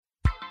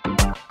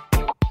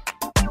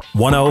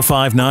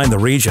1059 The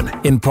Region,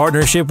 in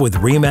partnership with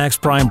RE/MAX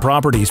Prime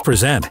Properties,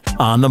 present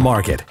On the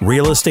Market,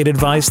 real estate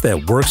advice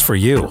that works for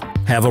you.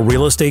 Have a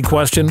real estate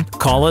question?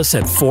 Call us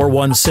at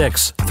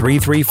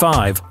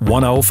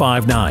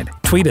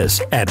 416-335-1059. Tweet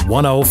us at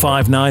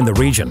 1059 The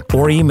Region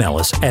or email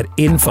us at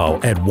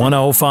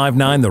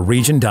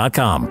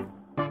info@1059theregion.com.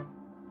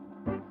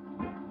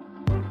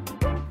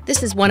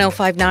 This is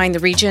 1059 The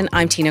Region.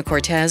 I'm Tina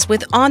Cortez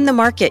with On the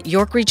Market,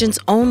 York Region's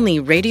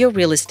only radio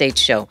real estate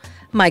show.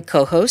 My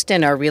co-host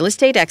and our real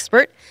estate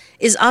expert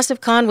is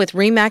Asif Khan with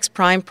RE/MAX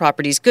Prime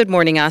Properties. Good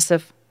morning,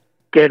 Asif.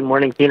 Good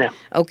morning, Tina.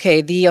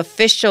 Okay, the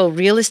official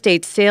real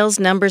estate sales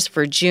numbers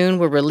for June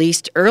were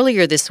released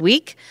earlier this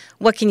week.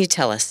 What can you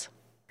tell us?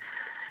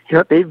 You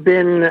know, they've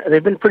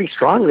been pretty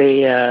strong.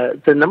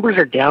 The numbers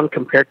are down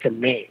compared to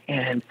May,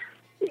 and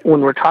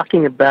when we're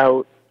talking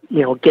about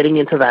getting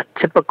into that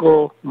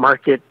typical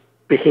market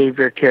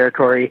behavior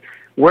territory,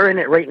 we're in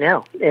it right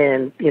now.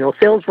 And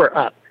sales were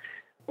up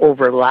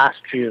over last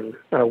June.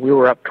 We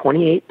were up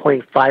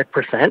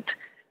 28.5%.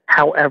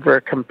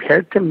 However,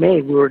 compared to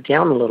May, we were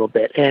down a little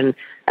bit. And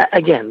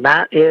again,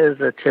 that is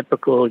a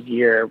typical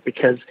year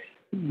because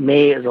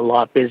May is a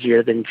lot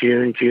busier than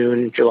June.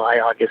 June, July,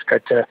 August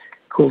start to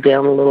cool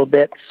down a little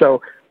bit.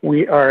 So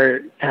we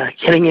are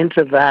getting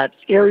into that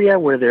area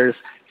where there's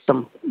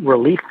some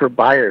relief for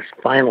buyers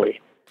finally.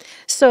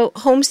 So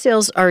home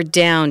sales are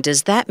down.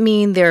 Does that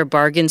mean there are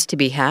bargains to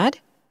be had?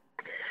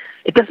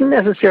 It doesn't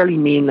necessarily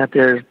mean that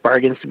there's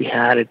bargains to be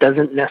had. It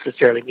doesn't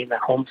necessarily mean that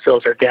home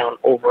sales are down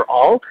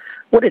overall.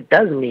 What it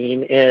does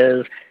mean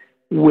is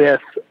with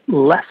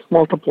less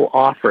multiple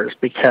offers,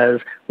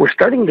 because we're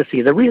starting to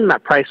see, the reason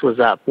that price was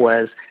up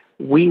was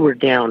we were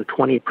down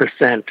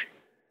 20%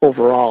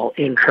 overall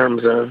in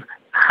terms of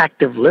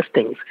active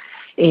listings.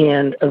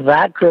 And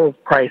that drove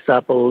price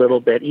up a little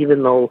bit,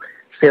 even though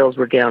sales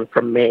were down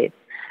from May.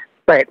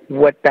 But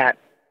what that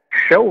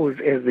shows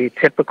is the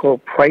typical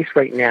price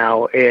right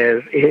now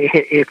is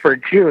for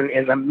June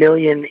is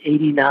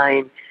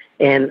 $1,089,000,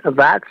 and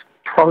that's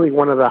probably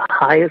one of the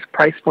highest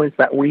price points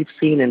that we've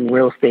seen in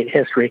real estate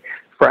history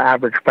for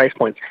average price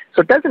points.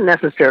 So it doesn't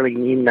necessarily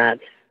mean that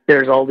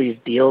there's all these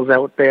deals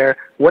out there.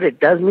 What it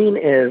does mean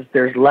is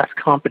there's less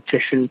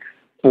competition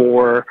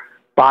for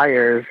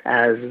buyers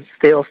as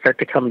sales start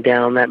to come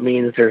down. That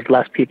means there's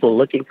less people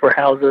looking for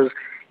houses,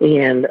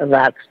 and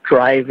that's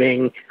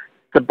driving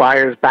the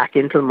buyers back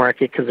into the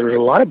market because there's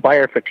a lot of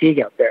buyer fatigue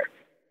out there.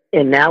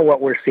 And now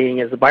what we're seeing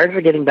is the buyers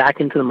are getting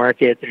back into the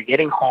market. They're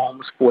getting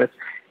homes with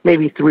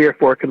maybe 3 or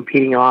 4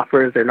 competing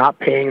offers. They're not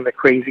paying the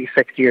crazy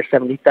 $60,000 or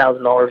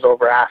 $70,000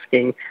 over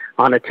asking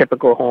on a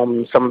typical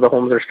home. Some of the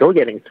homes are still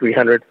getting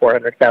 $300,000,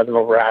 $400,000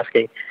 over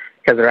asking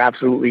because they're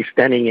absolutely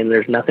stunning and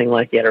there's nothing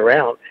like it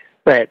around.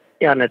 But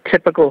on a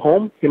typical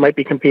home, you might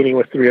be competing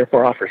with 3 or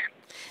 4 offers.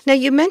 Now,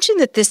 you mentioned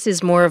that this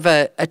is more of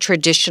a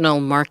traditional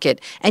market,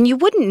 and you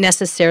wouldn't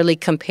necessarily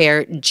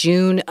compare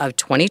June of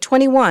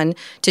 2021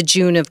 to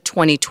June of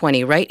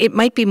 2020, right? It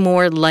might be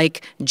more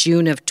like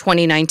June of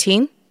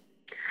 2019?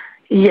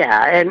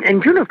 Yeah,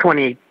 and June of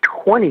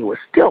 2020 was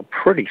still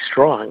pretty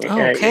strong.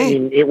 Okay. I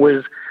mean, it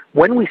was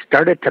when we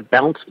started to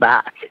bounce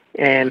back.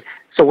 And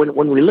so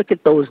when we look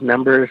at those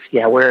numbers,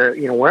 yeah,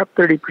 we're up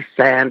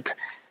 30%.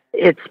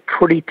 It's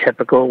pretty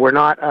typical. We're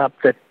not up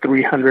the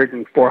 300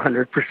 and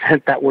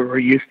 400% that we were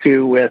used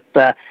to with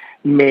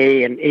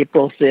May and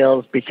April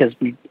sales because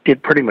we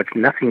did pretty much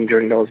nothing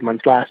during those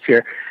months last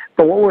year.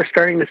 But what we're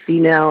starting to see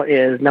now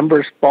is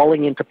numbers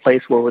falling into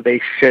place where they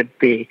should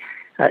be.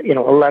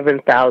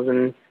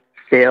 11,000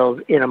 sales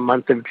in a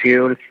month of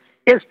June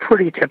is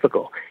pretty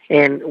typical.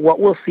 And what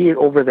we'll see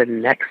over the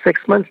next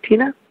 6 months,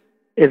 Tina,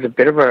 is a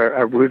bit of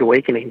a rude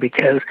awakening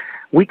because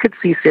we could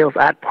see sales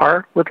at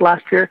par with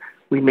last year.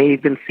 We may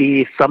even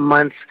see some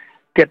months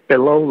dip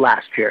below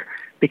last year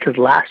because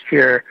last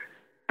year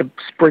the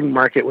spring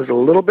market was a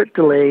little bit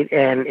delayed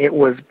and it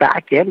was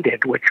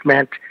back-ended, which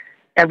meant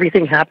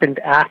everything happened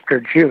after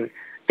June.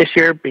 This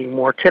year, being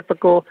more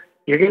typical,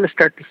 you're going to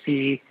start to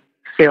see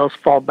sales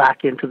fall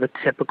back into the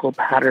typical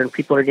pattern.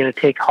 People are going to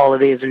take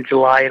holidays in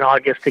July and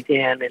August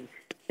again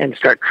and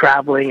start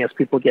traveling as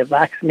people get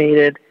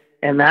vaccinated,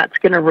 and that's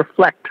going to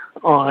reflect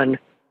on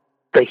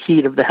the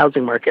heat of the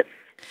housing market.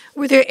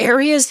 Were there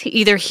areas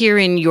either here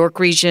in York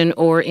Region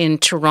or in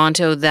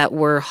Toronto that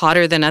were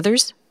hotter than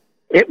others?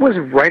 It was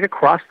right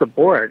across the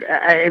board.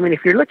 I mean,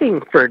 if you're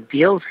looking for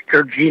deals,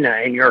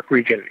 Georgina in York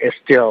Region is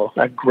still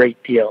a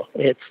great deal.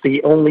 It's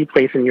the only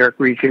place in York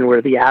Region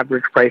where the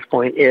average price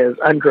point is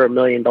under $1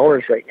 million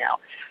right now.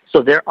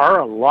 So there are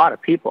a lot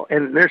of people,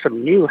 and there's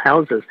some new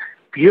houses,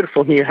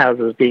 beautiful new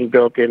houses being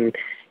built in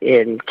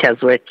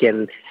Keswick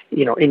and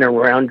in and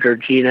around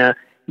Georgina.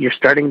 You're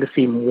starting to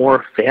see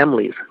more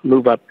families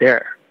move up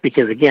there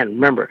because, again,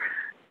 remember,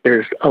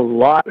 there's a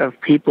lot of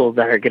people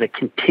that are going to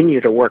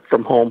continue to work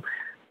from home.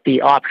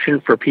 The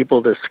option for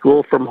people to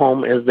school from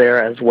home is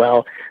there as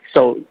well.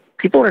 So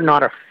people are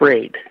not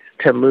afraid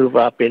to move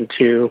up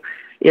into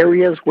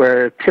areas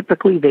where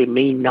typically they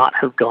may not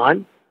have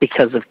gone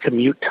because of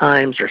commute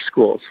times or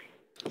schools.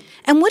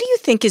 And what do you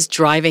think is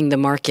driving the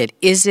market?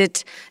 Is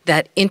it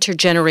that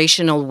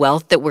intergenerational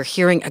wealth that we're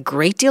hearing a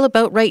great deal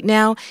about right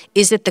now?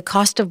 Is it the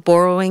cost of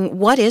borrowing?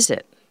 What is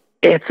it?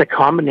 It's a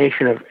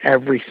combination of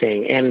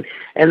everything, and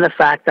the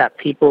fact that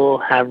people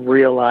have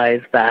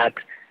realized that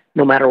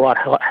no matter what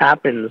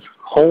happens,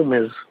 home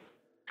is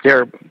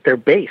their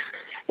base.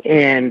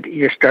 And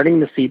you're starting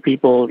to see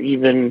people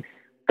even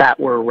that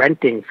were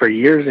renting for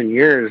years and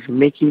years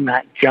making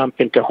that jump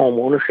into home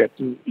ownership.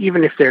 And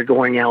even if they're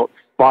going out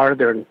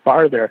farther and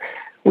farther.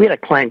 We had a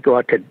client go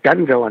out to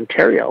Dunnville,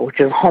 Ontario, which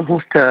is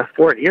almost to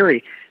Fort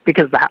Erie,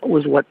 because that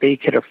was what they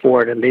could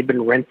afford, and they've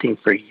been renting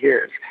for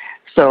years.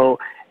 So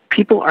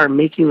people are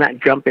making that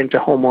jump into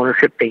home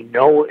ownership. They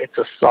know it's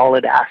a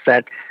solid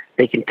asset.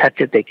 They can touch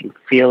it. They can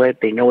feel it.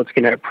 They know it's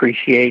going to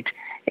appreciate.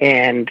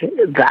 And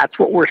that's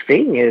what we're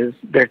seeing is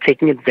they're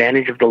taking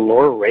advantage of the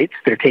lower rates.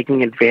 They're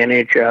taking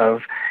advantage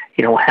of,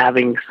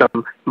 having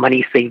some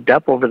money saved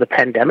up over the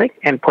pandemic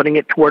and putting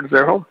it towards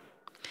their home.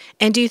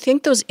 And do you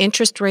think those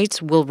interest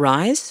rates will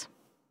rise?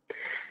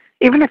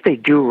 Even if they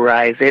do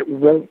rise, it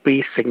won't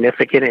be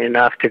significant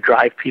enough to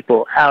drive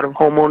people out of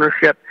home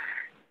ownership.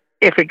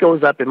 If it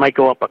goes up, it might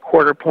go up a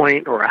quarter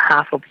point or a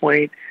half a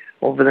point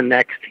over the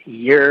next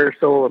year or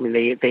so. I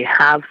mean, they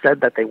have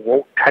said that they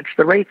won't touch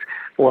the rates.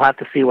 We'll have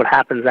to see what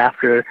happens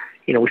after,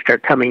 we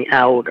start coming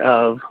out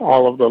of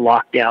all of the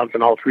lockdowns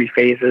and all three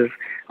phases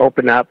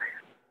open up.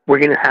 We're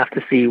going to have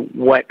to see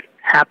what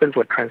happens,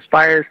 what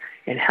transpires,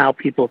 and how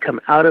people come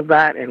out of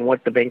that and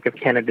what the Bank of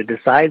Canada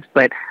decides.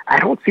 But I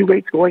don't see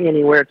rates going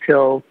anywhere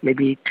till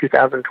maybe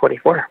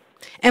 2024.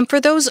 And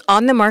for those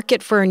on the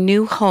market for a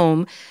new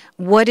home,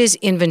 what is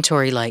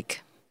inventory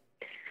like?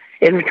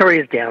 Inventory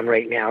is down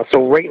right now.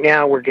 So right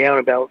now we're down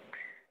about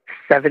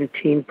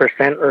 17%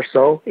 or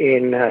so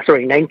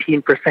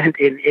 19%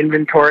 in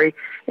inventory.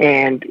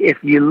 And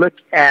if you look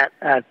at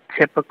a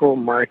typical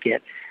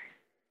market,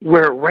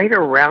 we're right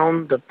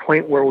around the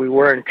point where we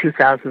were in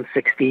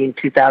 2016,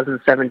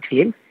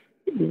 2017.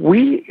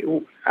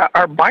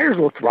 Our buyers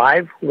will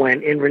thrive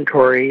when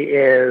inventory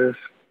is,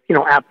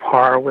 at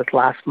par with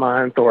last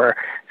month or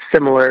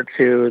similar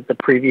to the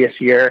previous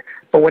year.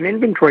 But when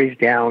inventory is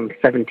down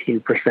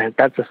 17%,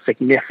 that's a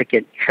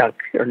significant chunk,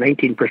 or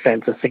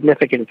 19% is a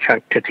significant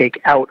chunk to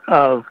take out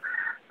of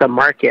the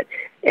market.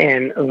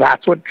 And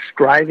that's what's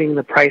driving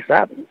the price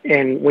up.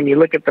 And when you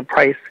look at the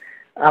price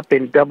up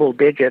in double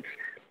digits,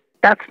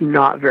 that's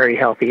not very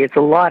healthy. It's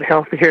a lot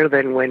healthier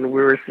than when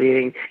we were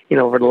seeing,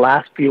 over the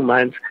last few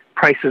months,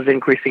 prices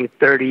increasing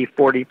 30,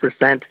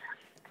 40%,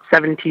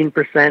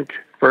 17%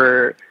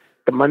 for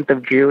the month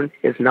of June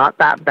is not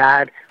that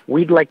bad.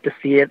 We'd like to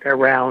see it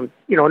around,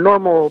 a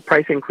normal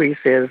price increase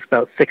is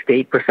about 6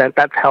 to 8%.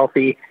 That's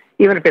healthy.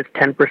 Even if it's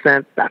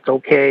 10%, that's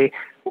okay.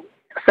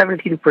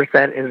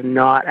 17% is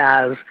not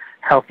as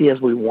healthy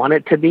as we want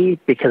it to be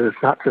because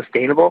it's not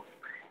sustainable.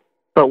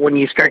 But when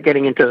you start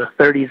getting into the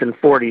 30s and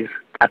 40s,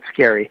 that's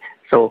scary.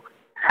 So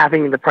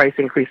having the price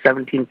increase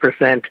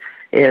 17%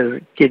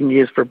 is good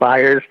news for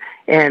buyers.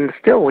 And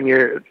still, when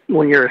you're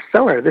a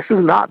seller, this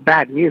is not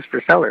bad news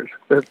for sellers.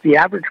 The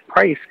average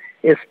price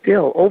is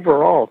still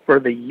overall for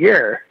the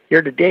year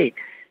to date,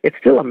 it's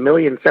still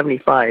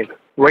 $1,075,000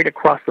 right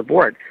across the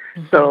board.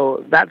 Mm-hmm.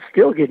 So that's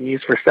still good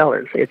news for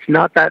sellers. It's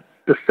not that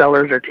the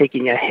sellers are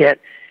taking a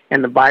hit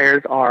and the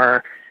buyers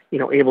are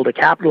able to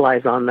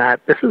capitalize on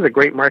that. This is a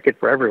great market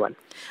for everyone.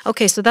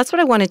 Okay, so that's what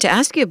I wanted to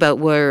ask you about.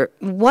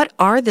 What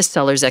are the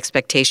sellers'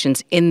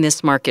 expectations in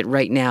this market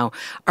right now?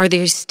 Are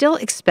they still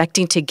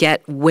expecting to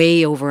get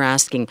way over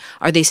asking?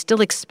 Are they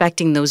still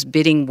expecting those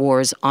bidding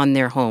wars on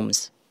their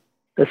homes?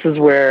 This is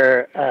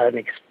where an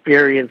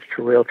experienced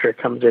realtor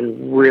comes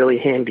in really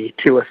handy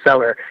to a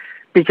seller,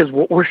 because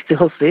what we're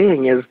still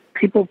seeing is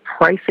people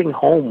pricing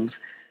homes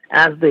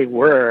as they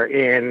were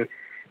in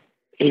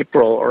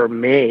April or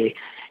May.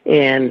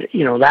 And,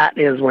 that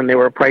is when they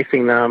were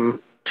pricing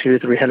them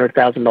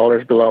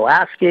 $200,000-$300,000 below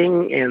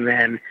asking, and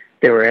then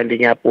they were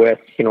ending up with,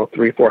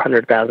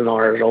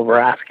 $300,000-$400,000 over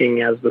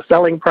asking as the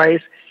selling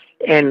price.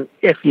 And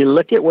if you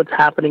look at what's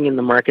happening in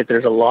the market,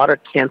 there's a lot of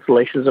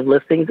cancellations of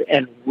listings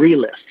and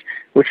relists,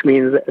 which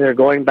means that they're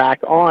going back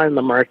on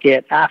the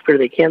market after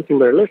they cancel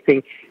their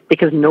listing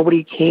because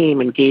nobody came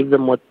and gave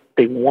them what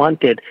they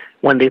wanted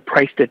when they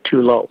priced it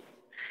too low.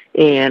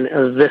 And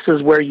this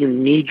is where you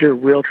need your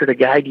realtor to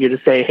guide you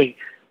to say, hey,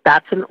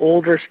 that's an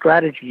older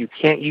strategy. You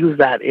can't use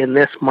that in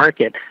this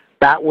market.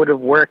 That would have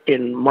worked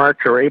in March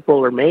or April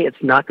or May.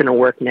 It's not going to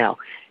work now.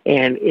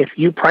 And if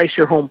you price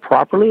your home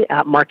properly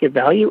at market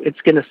value,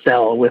 it's going to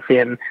sell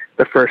within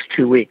the first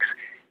 2 weeks,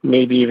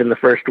 maybe even the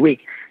first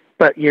week.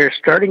 But you're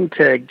starting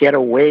to get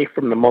away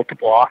from the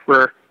multiple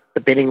offer,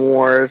 the bidding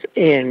wars,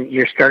 and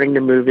you're starting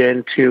to move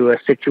into a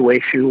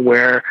situation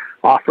where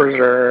offers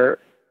are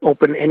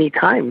open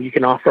anytime. You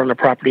can offer on a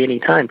property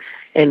anytime.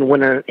 And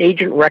when an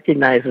agent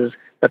recognizes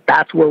that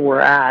that's where we're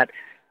at,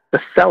 the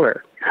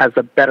seller has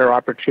a better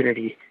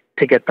opportunity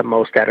to get the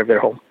most out of their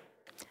home.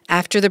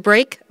 After the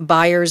break,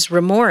 buyer's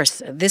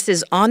remorse. This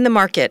is On the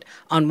Market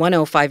on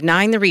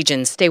 105.9 The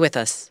Region. Stay with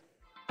us.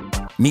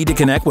 Need to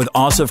connect with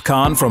Asif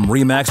Khan from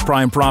RE/MAX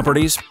Prime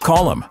Properties?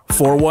 Call him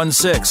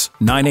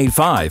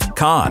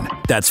 416-985-KHAN.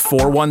 That's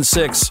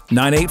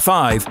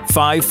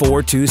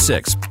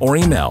 416-985-5426. Or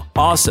email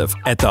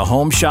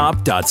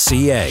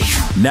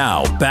asif@thehomeshop.ca.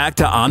 Now, back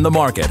to On the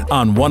Market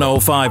on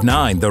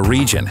 105.9 The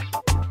Region.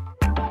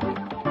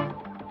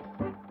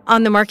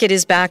 On the Market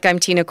is back. I'm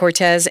Tina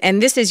Cortez,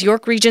 and this is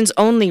York Region's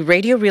only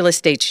radio real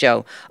estate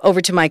show.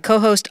 Over to my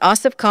co-host,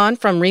 Asif Khan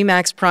from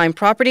RE/MAX Prime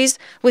Properties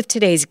with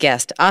today's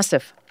guest.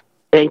 Asif.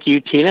 Thank you,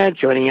 Tina.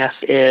 Joining us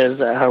is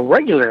a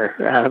regular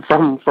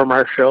from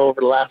our show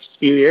over the last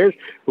few years,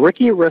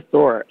 Ricky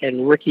Rathore.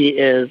 And Ricky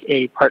is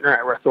a partner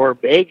at Rathore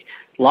Begg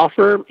Law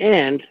Firm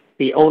and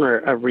the owner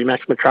of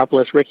RE/MAX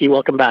Metropolis. Ricky,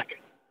 welcome back.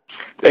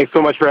 Thanks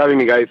so much for having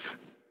me, guys.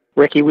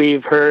 Ricky,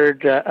 we've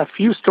heard a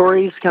few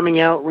stories coming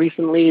out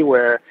recently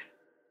where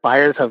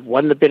buyers have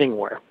won the bidding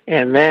war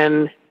and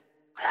then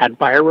had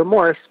buyer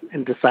remorse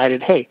and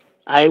decided, hey,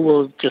 I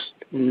will just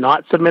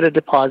not submit a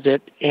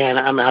deposit and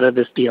I'm out of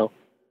this deal.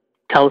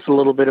 Tell us a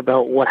little bit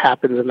about what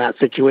happens in that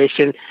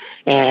situation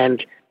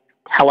and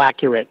how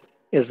accurate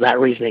is that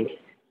reasoning?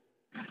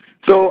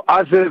 So,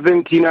 Asif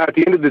and Tina, at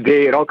the end of the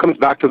day, it all comes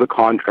back to the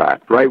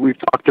contract, right? We've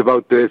talked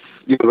about this.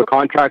 The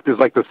contract is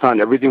like the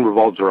sun. Everything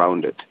revolves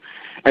around it.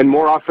 And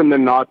more often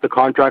than not, the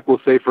contract will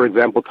say, for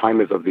example,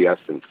 time is of the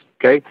essence,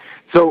 okay?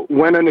 So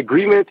when an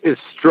agreement is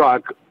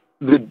struck,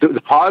 the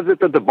deposit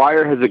that the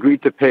buyer has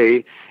agreed to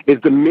pay is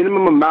the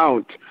minimum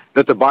amount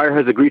that the buyer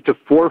has agreed to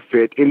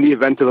forfeit in the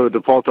event of a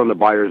default on the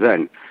buyer's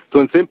end. So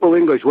in simple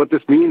English, what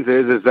this means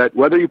is that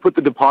whether you put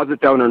the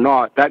deposit down or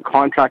not, that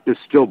contract is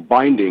still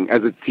binding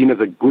as it's seen as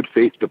a good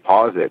faith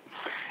deposit.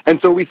 And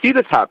so we see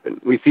this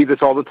happen. We see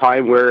this all the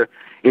time where,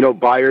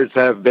 buyers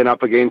have been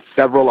up against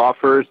several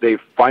offers, they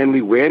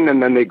finally win,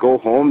 and then they go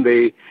home,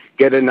 they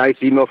get a nice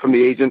email from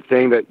the agent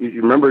saying that,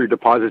 you remember, your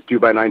deposit's due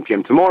by 9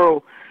 p.m.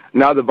 tomorrow.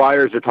 Now the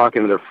buyers are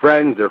talking to their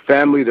friends, their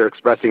family, they're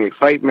expressing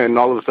excitement, and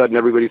all of a sudden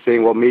everybody's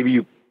saying, well, maybe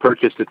you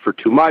purchased it for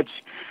too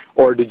much,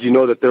 or did you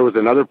know that there was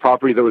another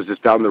property that was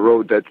just down the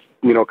road that's,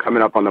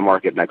 coming up on the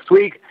market next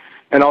week?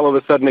 And all of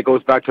a sudden it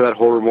goes back to that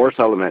whole remorse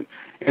element.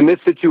 In this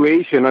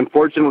situation,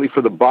 unfortunately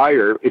for the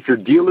buyer, if your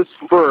deal is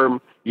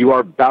firm, you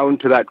are bound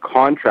to that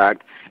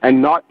contract,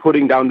 and not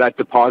putting down that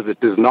deposit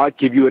does not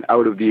give you an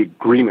out of the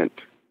agreement.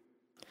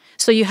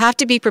 So you have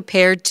to be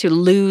prepared to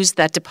lose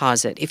that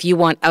deposit if you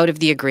want out of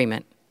the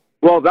agreement.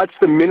 Well, that's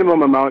the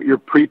minimum amount you're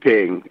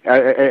prepaying,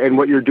 and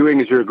what you're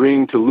doing is you're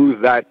agreeing to lose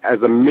that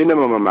as a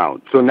minimum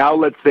amount. So now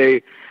let's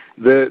say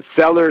the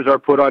sellers are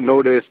put on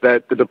notice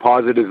that the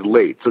deposit is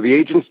late. So the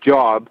agent's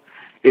job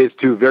is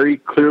to very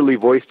clearly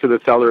voice to the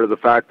seller the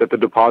fact that the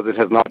deposit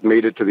has not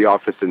made it to the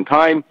office in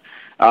time.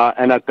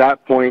 And at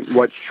that point,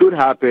 what should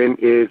happen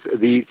is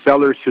the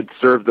seller should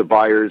serve the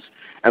buyers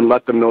and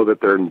let them know that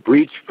they're in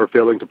breach for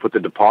failing to put the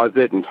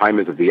deposit, and time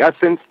is of the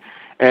essence.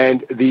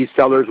 And the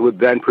sellers would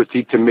then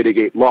proceed to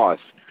mitigate loss.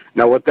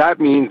 Now, what that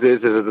means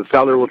is that the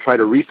seller will try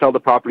to resell the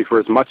property for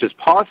as much as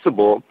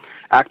possible,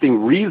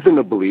 acting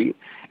reasonably,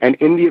 and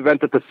in the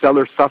event that the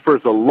seller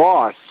suffers a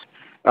loss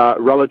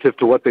relative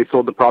to what they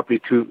sold the property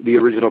to the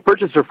original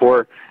purchaser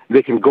for,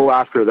 they can go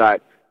after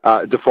that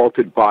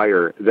defaulted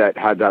buyer that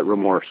had that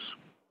remorse.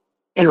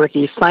 And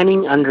Ricky,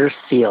 signing under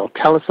seal,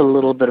 tell us a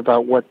little bit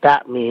about what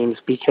that means,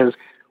 because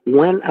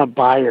when a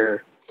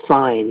buyer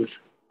signs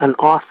an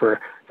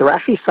offer, they're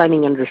actually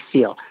signing under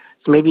seal.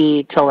 So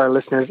maybe tell our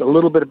listeners a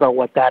little bit about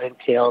what that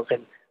entails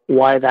and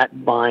why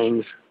that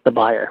binds the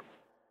buyer.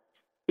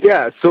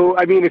 Yeah, so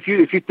I mean, if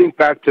you think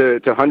back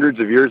to hundreds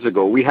of years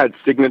ago, we had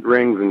signet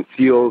rings and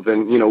seals,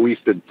 and we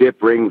used to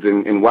dip rings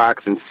in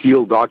wax and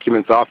seal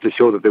documents off to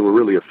show that they were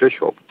really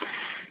official.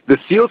 The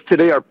seals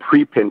today are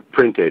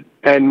pre-printed,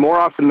 and more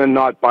often than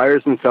not,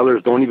 buyers and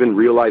sellers don't even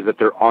realize that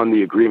they're on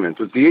the agreement.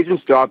 So it's the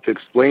agent's job to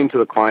explain to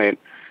the client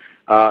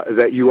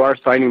that you are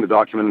signing the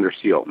document under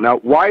seal. Now,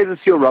 why is the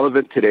seal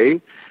relevant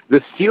today?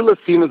 The seal is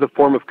seen as a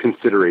form of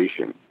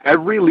consideration.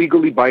 Every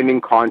legally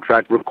binding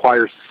contract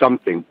requires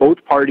something.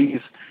 Both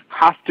parties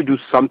have to do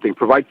something,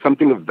 provide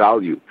something of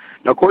value.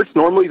 Now, courts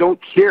normally don't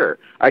care.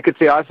 I could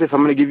say, Asif,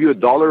 I'm going to give you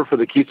 $1 for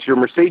the keys to your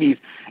Mercedes,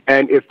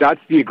 and if that's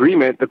the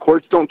agreement, the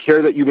courts don't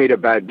care that you made a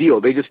bad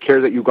deal. They just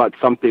care that you got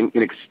something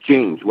in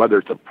exchange, whether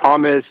it's a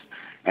promise,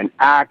 an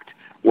act,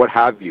 what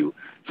have you.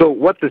 So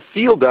what the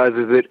seal does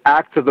is it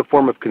acts as a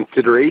form of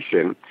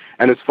consideration.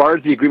 And as far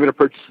as the agreement of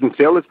purchase and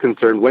sale is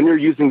concerned, when you're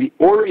using the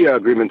OREA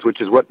agreements,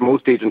 which is what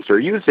most agents are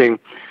using,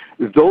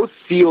 those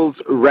seals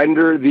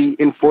render the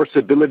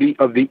enforceability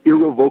of the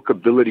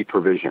irrevocability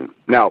provision.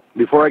 Now,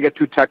 before I get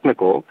too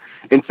technical,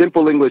 in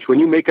simple English, when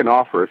you make an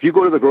offer, if you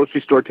go to the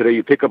grocery store today,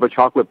 you pick up a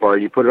chocolate bar,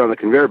 you put it on the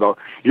conveyor belt,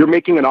 you're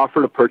making an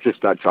offer to purchase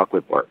that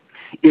chocolate bar.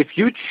 If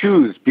you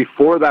choose,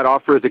 before that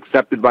offer is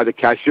accepted by the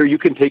cashier, you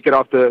can take it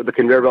off the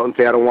conveyor belt and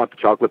say, I don't want the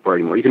chocolate bar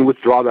anymore. You can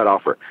withdraw that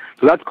offer.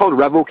 So that's called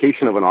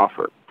revocation of an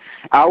offer.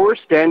 Our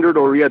standard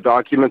OREA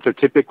documents are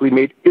typically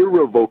made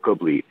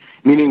irrevocably,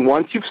 meaning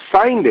once you've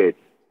signed it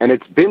and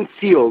it's been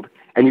sealed,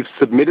 and you've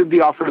submitted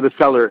the offer to the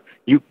seller,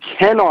 you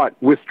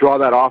cannot withdraw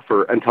that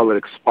offer until it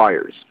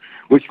expires,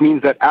 which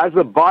means that as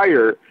a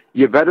buyer,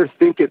 you better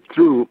think it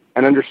through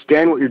and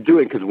understand what you're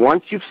doing, because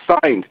once you've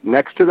signed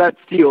next to that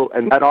seal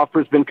and that offer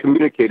has been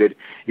communicated,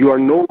 you are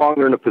no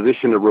longer in a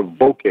position to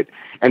revoke it,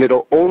 and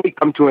it'll only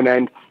come to an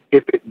end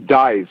if it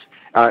dies,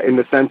 in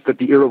the sense that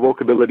the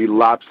irrevocability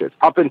lapses.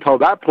 Up until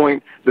that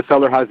point, the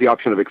seller has the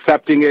option of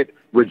accepting it,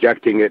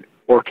 rejecting it,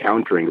 or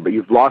countering it, but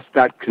you've lost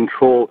that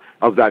control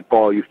of that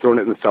ball. You've thrown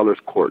it in the seller's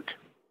court.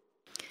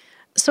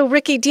 So,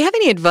 Ricky, do you have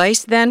any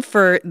advice then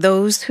for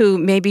those who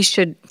maybe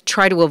should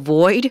try to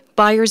avoid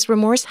buyer's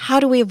remorse?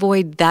 How do we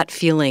avoid that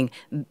feeling,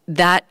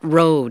 that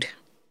road?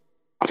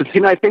 So,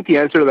 Tina, I think the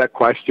answer to that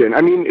question,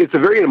 I mean, it's a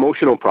very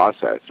emotional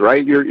process,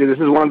 right? This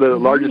is one of the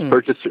largest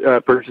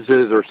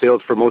purchases or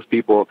sales for most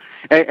people.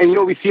 And, you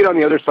know, we see it on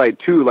the other side,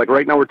 too. Like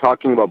right now we're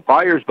talking about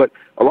buyers, but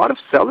a lot of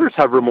sellers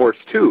have remorse,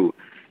 too.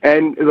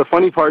 And the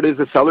funny part is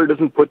the seller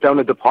doesn't put down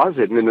a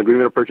deposit in an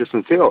agreement of purchase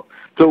and sale.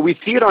 So we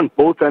see it on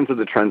both ends of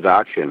the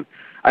transaction.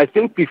 I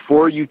think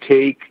before you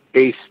take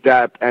a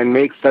step and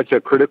make such a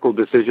critical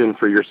decision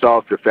for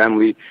yourself, your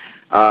family,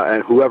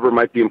 and whoever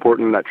might be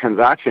important in that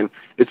transaction,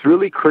 it's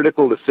really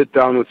critical to sit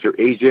down with your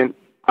agent,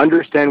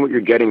 understand what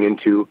you're getting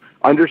into,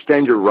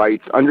 understand your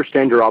rights,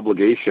 understand your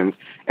obligations,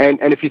 and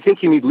if you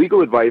think you need legal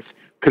advice,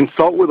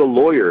 consult with a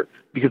lawyer,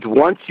 because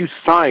once you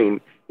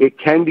sign, it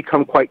can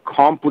become quite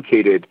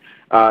complicated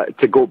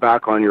to go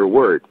back on your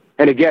word.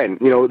 And again,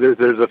 you know,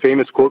 there's a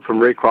famous quote from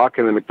Ray Kroc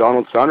in the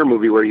McDonald Sounder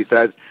movie where he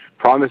says,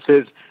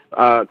 promises,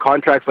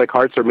 contracts like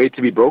hearts are made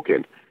to be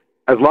broken,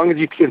 as long as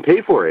you can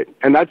pay for it.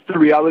 And that's the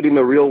reality in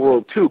the real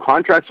world, too.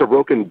 Contracts are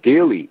broken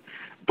daily,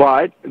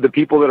 but the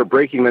people that are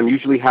breaking them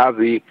usually have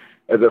the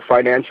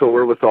financial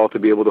wherewithal to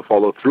be able to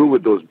follow through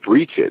with those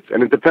breaches.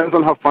 And it depends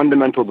on how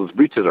fundamental those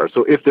breaches are.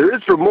 So if there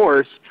is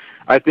remorse,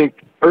 I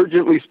think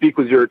urgently speak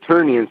with your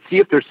attorney and see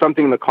if there's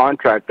something in the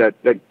contract that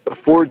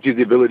affords you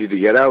the ability to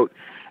get out.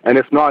 And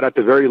if not, at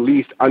the very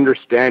least,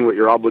 understand what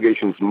your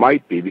obligations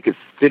might be, because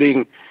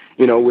sitting,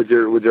 you know, with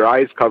your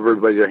eyes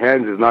covered by your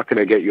hands is not going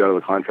to get you out of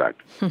the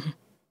contract.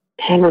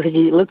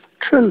 Henry, let's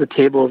turn the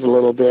tables a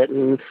little bit.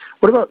 And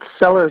what about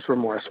seller's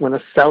remorse? When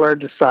a seller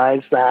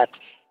decides that,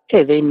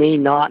 hey, they may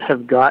not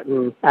have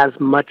gotten as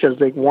much as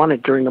they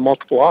wanted during the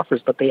multiple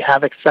offers, but they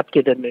have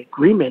accepted an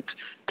agreement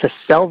to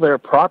sell their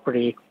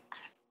property.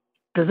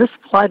 Does this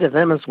apply to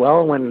them as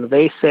well when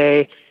they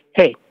say,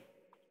 hey,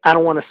 I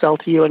don't want to sell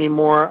to you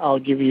anymore, I'll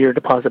give you your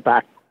deposit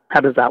back? How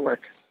does that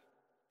work?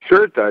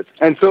 Sure it does.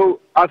 And so,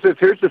 Asif,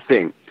 here's the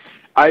thing.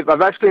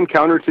 I've actually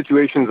encountered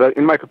situations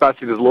in my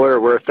capacity as a lawyer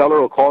where a seller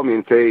will call me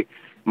and say,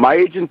 my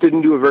agent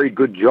didn't do a very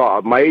good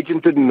job. My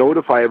agent didn't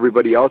notify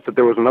everybody else that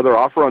there was another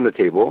offer on the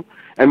table.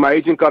 And my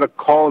agent got a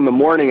call in the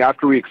morning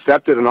after we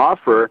accepted an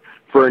offer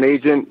for an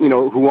agent, you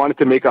know, who wanted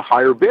to make a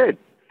higher bid.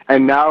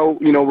 And now,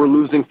 you know, we're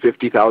losing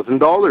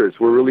 $50,000.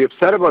 We're really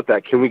upset about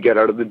that. Can we get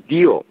out of the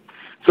deal?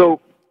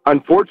 So,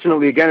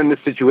 unfortunately, again, in this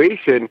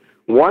situation,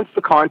 once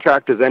the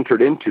contract is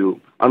entered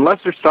into, unless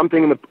there's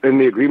something in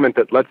the agreement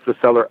that lets the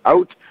seller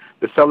out,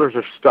 the sellers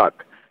are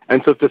stuck.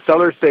 And so if the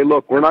sellers say,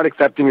 look, we're not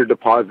accepting your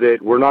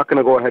deposit, we're not going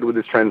to go ahead with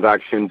this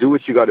transaction, do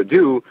what you got to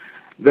do,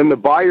 then the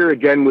buyer,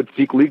 again, would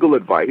seek legal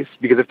advice,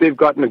 because if they've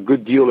gotten a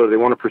good deal or they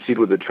want to proceed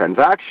with the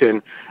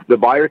transaction, the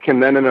buyer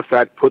can then, in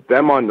effect, put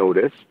them on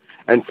notice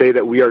and say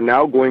that we are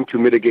now going to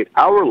mitigate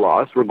our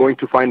loss. We're going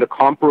to find a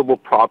comparable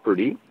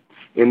property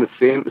in the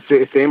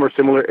same or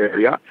similar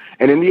area,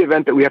 and in the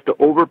event that we have to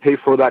overpay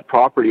for that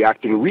property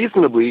acting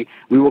reasonably,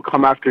 we will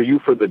come after you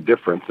for the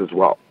difference as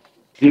well.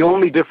 The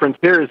only difference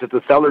here is that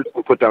the sellers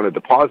will put down a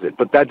deposit,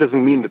 but that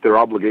doesn't mean that their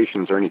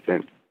obligations are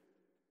anything.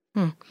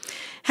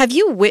 Have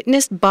you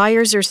witnessed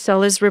buyers or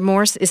sellers'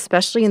 remorse,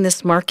 especially in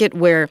this market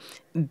where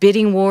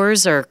bidding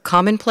wars are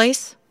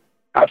commonplace?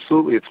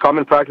 Absolutely. It's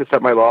common practice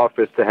at my law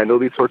office to handle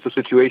these sorts of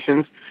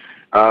situations.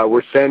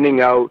 We're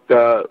sending out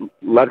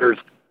letters,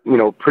 you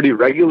know, pretty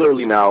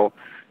regularly now,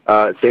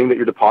 saying that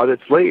your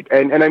deposit's late.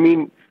 And I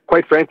mean,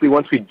 quite frankly,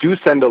 once we do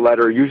send a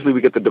letter, usually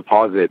we get the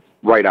deposit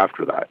right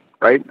after that,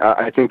 right?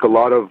 I think a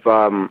lot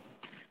of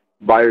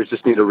buyers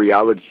just need a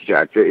reality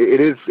check.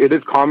 It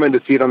is common to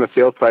see it on the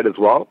sales side as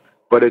well,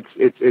 but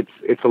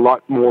it's a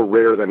lot more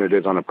rare than it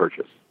is on a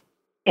purchase.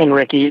 And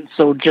Ricky,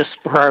 so just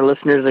for our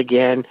listeners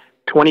again,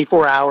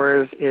 24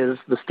 hours is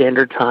the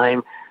standard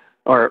time,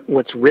 or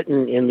what's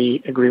written in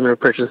the agreement of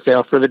purchase and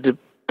sale, for the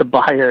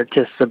buyer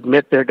to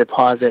submit their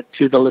deposit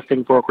to the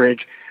listing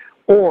brokerage,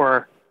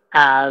 or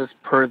as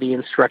per the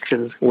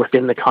instructions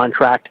within the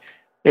contract.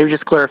 Maybe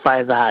just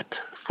clarify that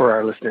for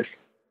our listeners.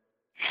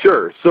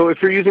 Sure. So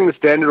if you're using the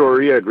standard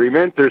OREA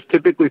agreement, there's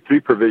typically 3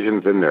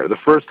 provisions in there. The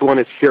first one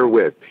is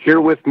herewith.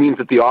 Herewith means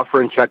that the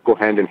offer and check go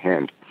hand in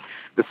hand.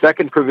 The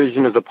second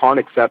provision is upon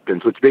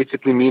acceptance, which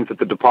basically means that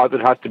the deposit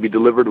has to be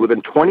delivered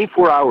within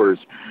 24 hours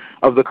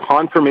of the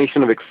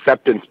confirmation of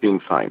acceptance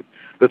being signed.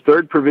 The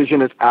third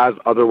provision is as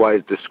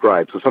otherwise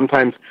described. So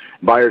sometimes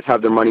buyers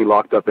have their money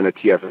locked up in a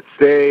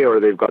TFSA, or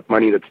they've got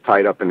money that's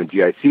tied up in a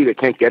GIC. They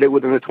can't get it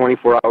within the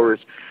 24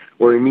 hours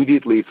or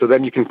immediately. So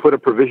then you can put a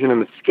provision in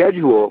the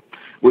schedule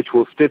which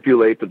will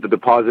stipulate that the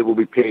deposit will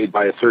be paid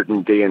by a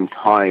certain day and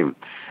time.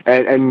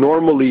 And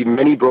normally,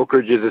 many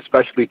brokerages,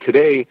 especially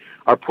today,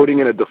 are putting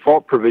in a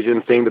default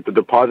provision saying that the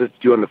deposit's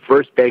due on the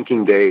first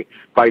banking day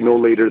by no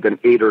later than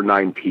 8 or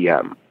 9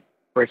 p.m.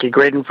 Ricky,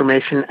 great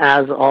information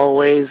as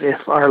always.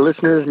 If our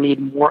listeners need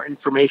more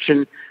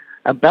information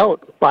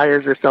about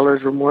buyer's or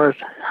seller's remorse,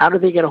 how do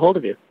they get a hold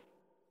of you?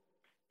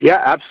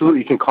 Yeah, absolutely.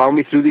 You can call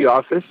me through the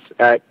office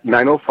at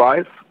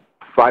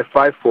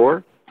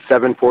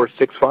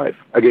 905-554-7465.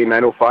 Again,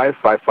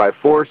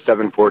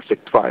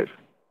 905-554-7465.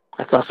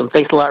 That's awesome.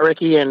 Thanks a lot,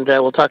 Ricky, and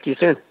we'll talk to you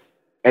soon.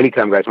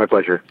 Anytime, guys. My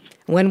pleasure.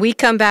 When we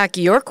come back,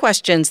 your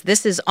questions.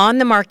 This is On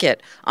the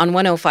Market on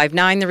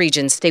 105.9 The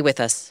Region. Stay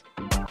with us.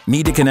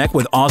 Need to connect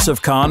with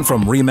Asif Khan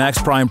from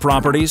RE/MAX Prime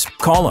Properties?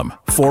 Call him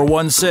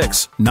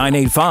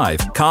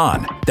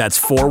 416-985-KHAN. That's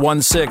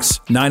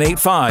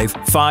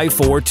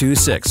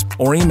 416-985-5426.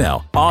 Or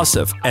email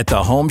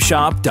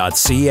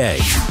asif@thehomeshop.ca.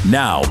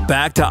 Now,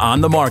 back to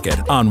On the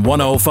Market on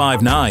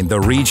 105.9 The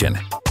Region.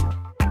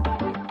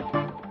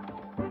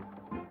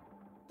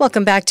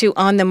 Welcome back to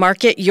On the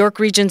Market, York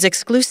Region's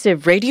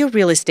exclusive radio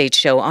real estate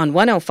show on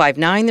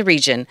 105.9 The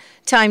Region.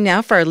 Time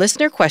now for our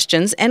listener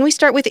questions, and we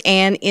start with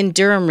Anne in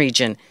Durham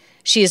Region.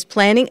 She is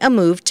planning a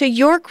move to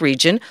York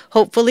Region,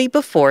 hopefully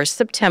before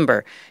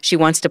September. She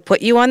wants to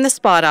put you on the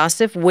spot,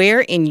 Asif.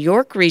 Where in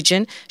York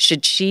Region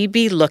should she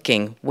be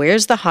looking?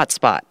 Where's the hot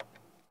spot?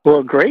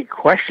 Well, great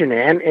question,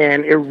 Anne,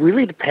 and it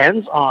really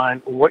depends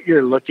on what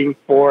you're looking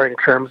for in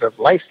terms of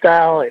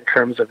lifestyle, in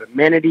terms of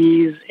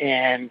amenities,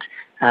 and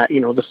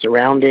the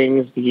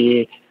surroundings,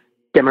 the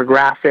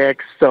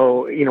demographics.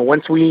 So,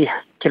 once we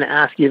can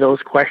ask you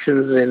those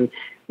questions, then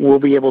we'll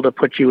be able to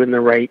put you in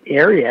the right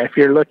area. If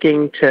you're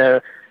looking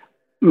to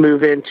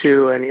move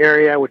into an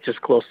area which is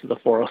close to the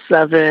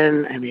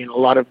 407, a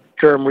lot of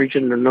Durham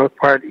Region, the north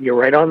part, you're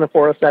right on the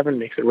 407,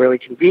 makes it really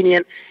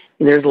convenient.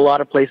 And there's a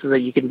lot of places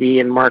that you can be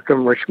in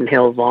Markham, Richmond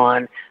Hill,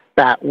 Vaughan,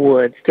 that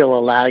would still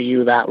allow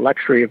you that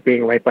luxury of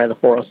being right by the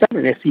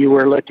 407. If you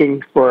were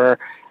looking for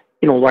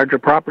larger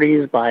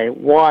properties by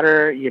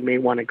water, you may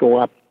want to go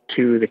up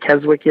to the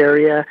Keswick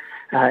area.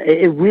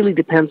 It really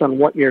depends on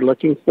what you're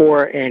looking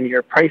for and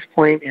your price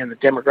point and the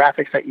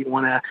demographics that you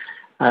want to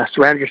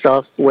surround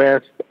yourself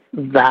with.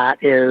 That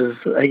is,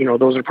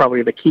 those are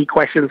probably the key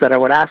questions that I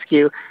would ask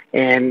you,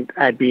 and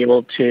I'd be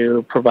able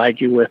to provide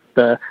you with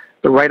the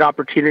right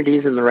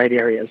opportunities in the right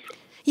areas.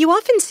 You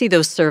often see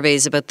those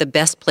surveys about the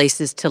best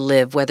places to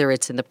live, whether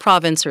it's in the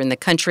province or in the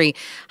country.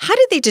 How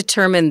do they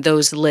determine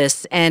those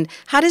lists, and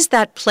how does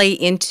that play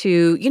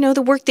into,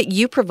 the work that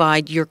you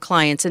provide your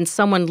clients and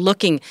someone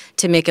looking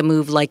to make a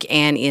move like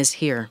Anne is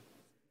here?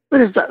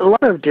 There's a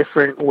lot of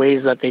different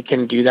ways that they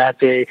can do that.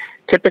 They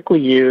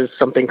typically use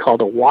something called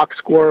a walk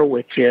score,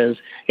 which is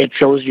it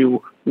shows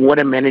you what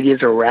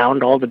amenities are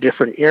around all the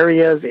different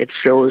areas. It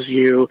shows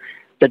you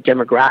the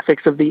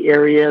demographics of the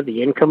area,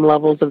 the income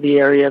levels of the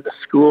area, the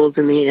schools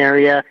in the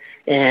area,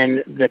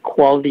 and the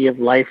quality of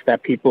life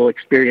that people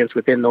experience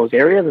within those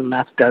areas. And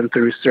that's done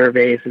through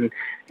surveys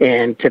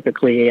and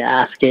typically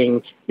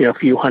asking a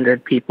few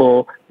hundred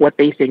people what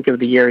they think of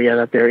the area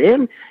that they're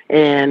in,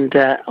 and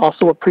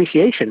also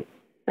appreciation.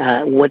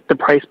 What the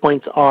price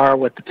points are,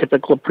 what the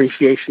typical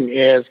appreciation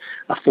is,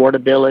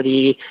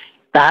 affordability.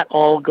 That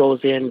all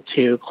goes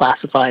into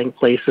classifying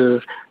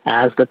places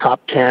as the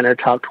top 10 or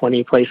top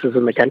 20 places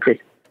in the country.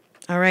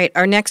 All right.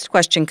 Our next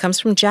question comes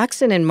from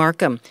Jackson in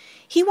Markham.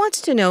 He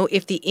wants to know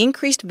if the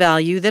increased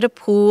value that a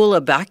pool,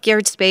 a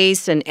backyard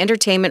space, an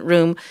entertainment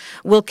room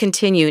will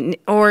continue,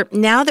 or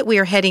now that we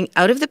are heading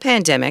out of the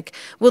pandemic,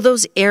 will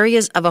those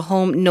areas of a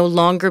home no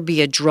longer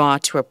be a draw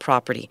to a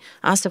property?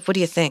 Asif, what do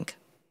you think?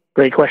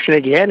 Great question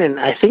again, and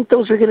I think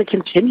those are going to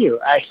continue.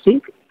 I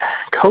think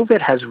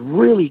COVID has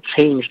really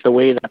changed the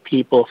way that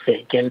people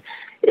think, and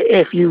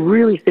if you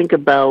really think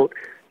about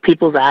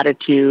people's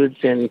attitudes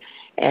and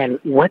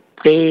what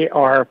they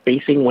are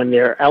facing when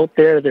they're out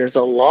there, there's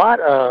a lot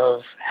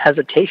of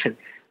hesitation.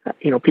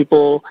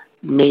 People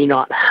may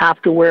not have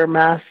to wear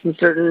masks in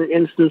certain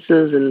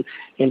instances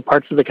in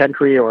parts of the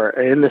country or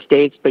in the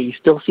States, but you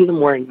still see them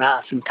wearing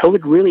masks, and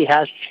COVID really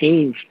has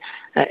changed.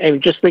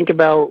 And just think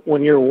about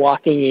when you're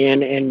walking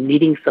in and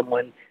meeting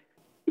someone,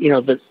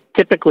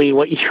 typically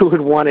what you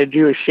would want to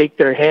do is shake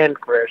their hand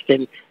first.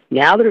 And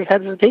now there's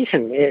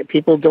hesitation.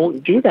 People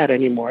don't do that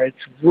anymore.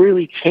 It's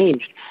really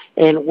changed.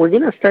 And we're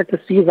going to start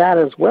to see that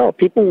as well.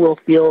 People will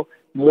feel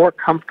more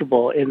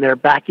comfortable in their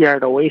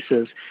backyard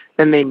oasis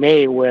than they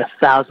may with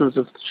thousands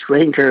of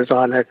strangers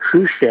on a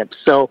cruise ship.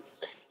 So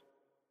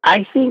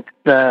I think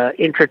the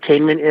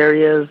entertainment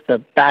areas, the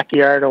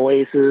backyard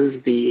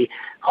oases, the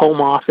home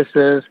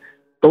offices,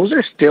 those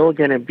are still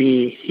going to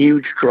be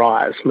huge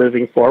draws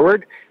moving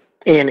forward,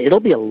 and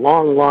it'll be a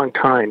long, long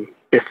time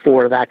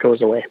before that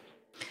goes away.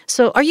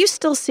 So are you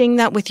still seeing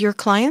that with your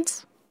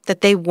clients,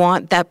 that they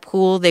want that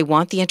pool, they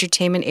want the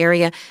entertainment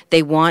area,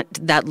 they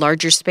want that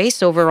larger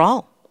space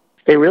overall?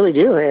 They really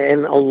do,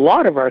 and a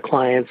lot of our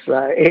clients,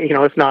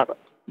 if not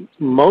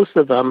most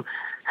of them,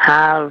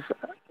 have,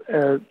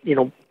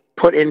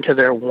 put into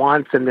their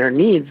wants and their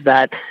needs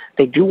that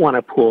they do want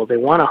a pool, they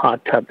want a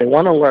hot tub, they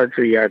want a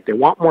larger yard, they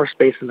want more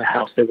space in the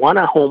house, they want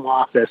a home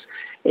office.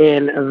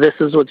 And this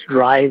is what's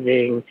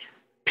driving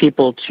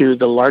people to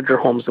the larger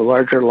homes, the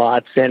larger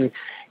lots. And,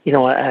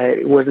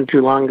 it wasn't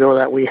too long ago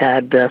that we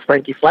had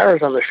Frankie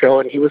Flowers on the show,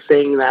 and he was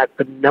saying that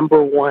the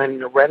number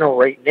one rental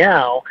right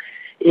now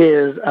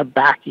is a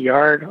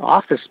backyard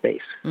office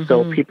space. Mm-hmm.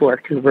 So people are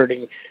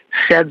converting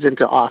sheds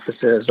into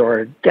offices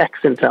or decks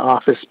into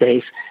office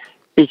space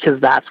because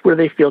that's where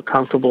they feel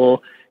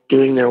comfortable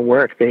doing their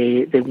work.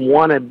 They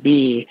want to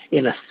be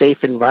in a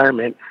safe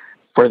environment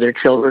for their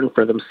children,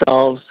 for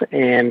themselves,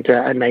 and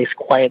a nice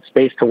quiet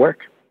space to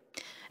work.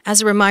 As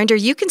a reminder,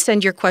 you can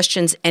send your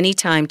questions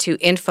anytime to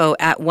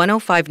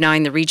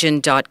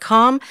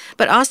info@1059theregion.com.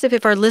 But Asif,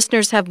 if our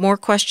listeners have more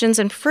questions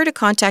and prefer to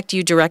contact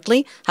you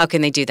directly, how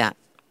can they do that?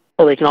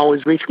 Well, they can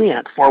always reach me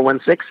at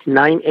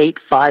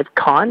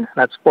 416-985-CON.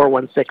 That's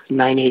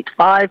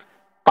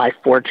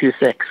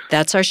 416-985-5426.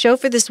 That's our show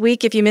for this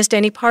week. If you missed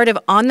any part of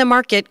On the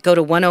Market, go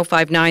to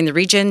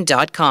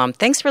 1059theregion.com.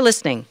 Thanks for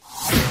listening.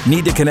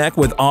 Need to connect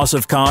with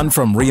Asif Khan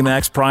from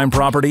RE/MAX Prime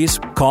Properties?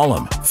 Call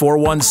him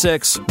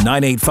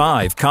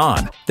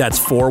 416-985-KHAN. That's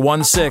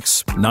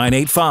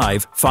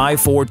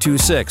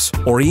 416-985-5426.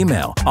 Or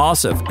email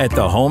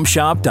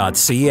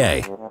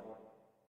asif@thehomeshop.ca.